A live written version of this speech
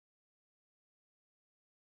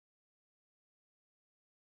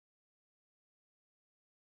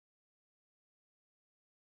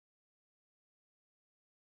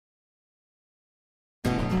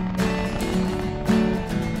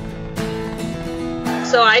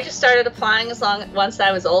So I just started applying once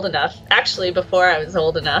I was old enough. Actually, before I was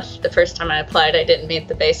old enough, the first time I applied, I didn't meet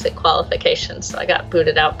the basic qualifications, so I got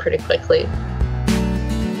booted out pretty quickly.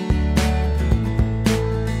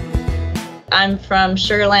 I'm from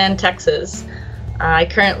Sugar Land, Texas. I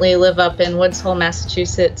currently live up in Woods Hole,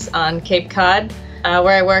 Massachusetts on Cape Cod, where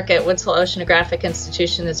I work at Hole Oceanographic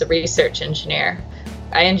Institution as a research engineer.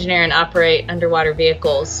 I engineer and operate underwater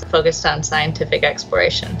vehicles focused on scientific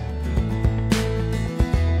exploration.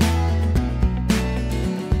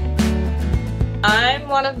 I'm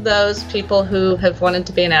one of those people who have wanted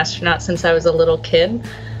to be an astronaut since I was a little kid,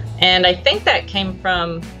 and I think that came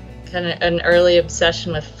from kind of an early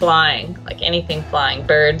obsession with flying, like anything flying,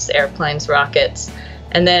 birds, airplanes, rockets,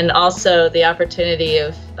 and then also the opportunity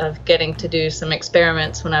of getting to do some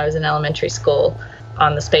experiments when I was in elementary school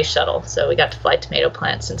on the space shuttle. So we got to fly tomato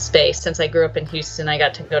plants in space. Since I grew up in Houston, I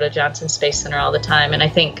got to go to Johnson Space Center all the time, and I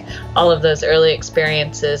think all of those early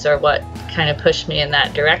experiences are what kind of pushed me in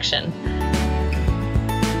that direction.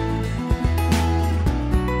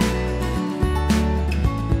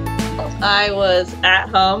 I was at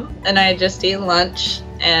home and I had just eaten lunch,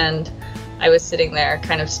 and I was sitting there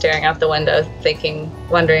kind of staring out the window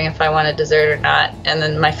wondering if I wanted dessert or not. And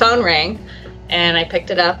then my phone rang and I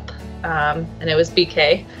picked it up, and it was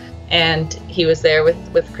BK, and he was there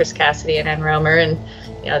with Chris Cassidy and Ann Romer, and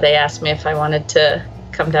they asked me if I wanted to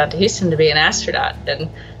come down to Houston to be an astronaut.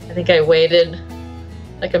 And I think I waited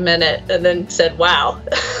like a minute and then said, wow.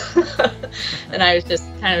 And I was just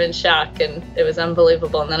kind of in shock, and it was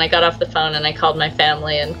unbelievable. And then I got off the phone and I called my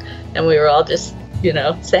family, and we were all just,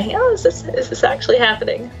 saying, oh, is this actually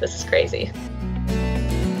happening? This is crazy.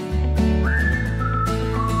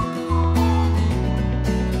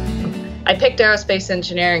 I picked aerospace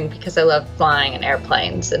engineering because I love flying and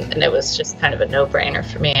airplanes, and it was just kind of a no-brainer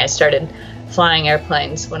for me. I started flying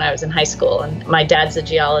airplanes when I was in high school, and my dad's a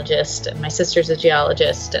geologist and my sister's a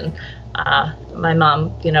geologist, and my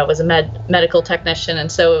mom, was a medical technician,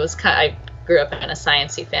 and so it was I grew up in a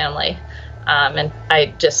sciencey family, and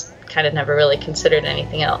I just kind of never really considered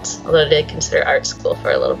anything else, although I did consider art school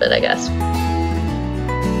for a little bit, I guess.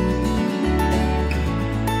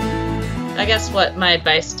 I guess what my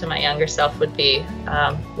advice to my younger self would be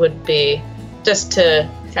just to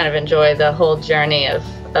kind of enjoy the whole journey of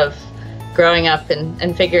growing up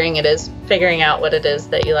and figuring out what it is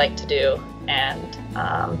that you like to do, and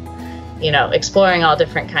exploring all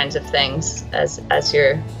different kinds of things as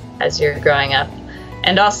you're growing up,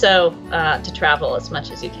 and also to travel as much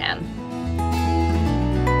as you can.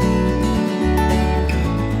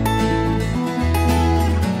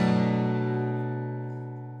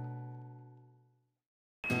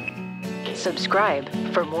 Subscribe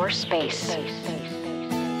for more space.